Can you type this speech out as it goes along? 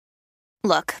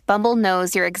Look, Bumble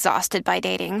knows you're exhausted by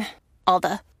dating. All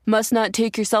the must not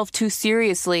take yourself too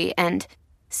seriously and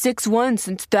 6'1"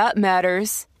 since that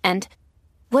matters. And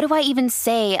what do I even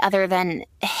say other than,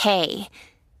 hey?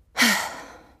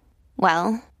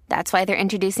 Well, that's why they're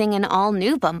introducing an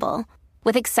all-new Bumble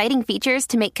with exciting features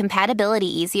to make compatibility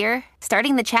easier,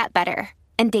 starting the chat better,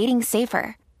 and dating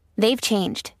safer. They've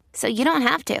changed, so you don't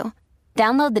have to.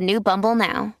 Download the new Bumble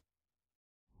now.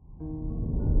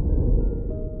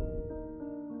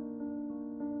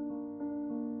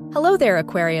 Hello there,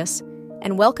 Aquarius,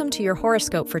 and welcome to your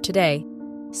horoscope for today,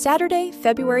 Saturday,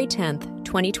 February 10th,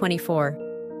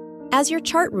 2024. As your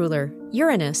chart ruler,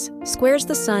 Uranus, squares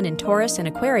the Sun in Taurus and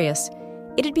Aquarius,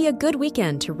 it'd be a good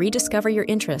weekend to rediscover your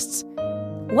interests.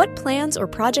 What plans or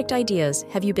project ideas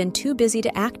have you been too busy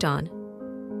to act on?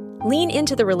 Lean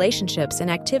into the relationships and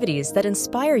activities that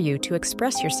inspire you to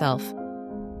express yourself.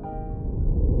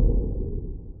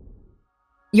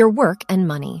 Your work and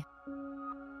money.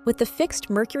 With the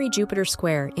fixed Mercury-Jupiter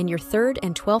square in your 3rd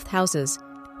and 12th houses,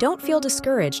 don't feel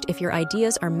discouraged if your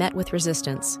ideas are met with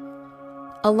resistance.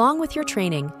 Along with your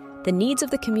training, the needs of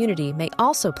the community may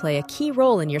also play a key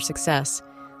role in your success.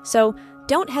 So,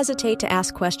 don't hesitate to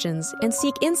ask questions and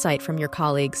seek insight from your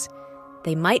colleagues.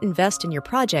 They might invest in your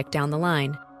project down the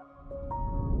line.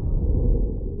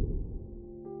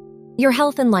 Your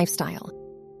health and lifestyle.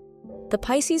 The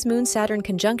Pisces Moon-Saturn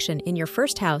conjunction in your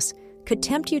 1st house could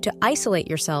tempt you to isolate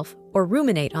yourself or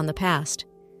ruminate on the past.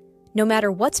 No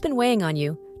matter what's been weighing on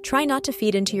you, try not to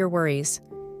feed into your worries.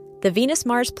 The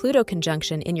Venus-Mars-Pluto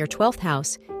conjunction in your 12th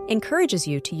house encourages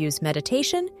you to use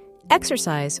meditation,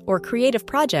 exercise, or creative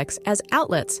projects as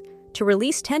outlets to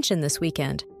release tension this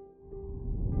weekend.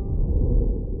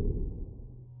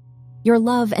 Your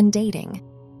love and dating.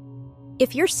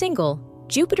 If you're single,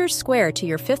 Jupiter's square to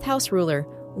your 5th house ruler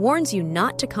warns you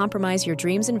not to compromise your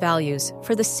dreams and values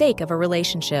for the sake of a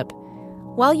relationship.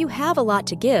 While you have a lot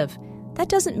to give, that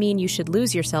doesn't mean you should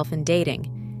lose yourself in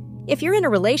dating. If you're in a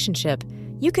relationship,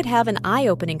 you could have an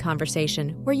eye-opening conversation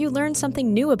where you learn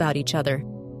something new about each other.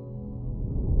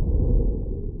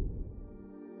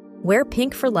 Wear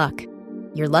pink for luck.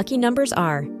 Your lucky numbers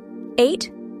are 8,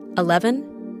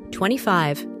 11,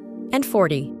 25, and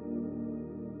 40.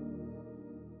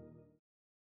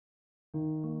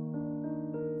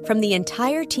 From the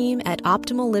entire team at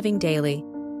Optimal Living Daily,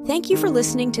 thank you for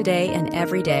listening today and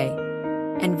every day.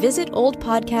 And visit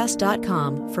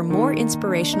oldpodcast.com for more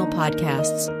inspirational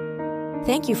podcasts.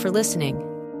 Thank you for listening.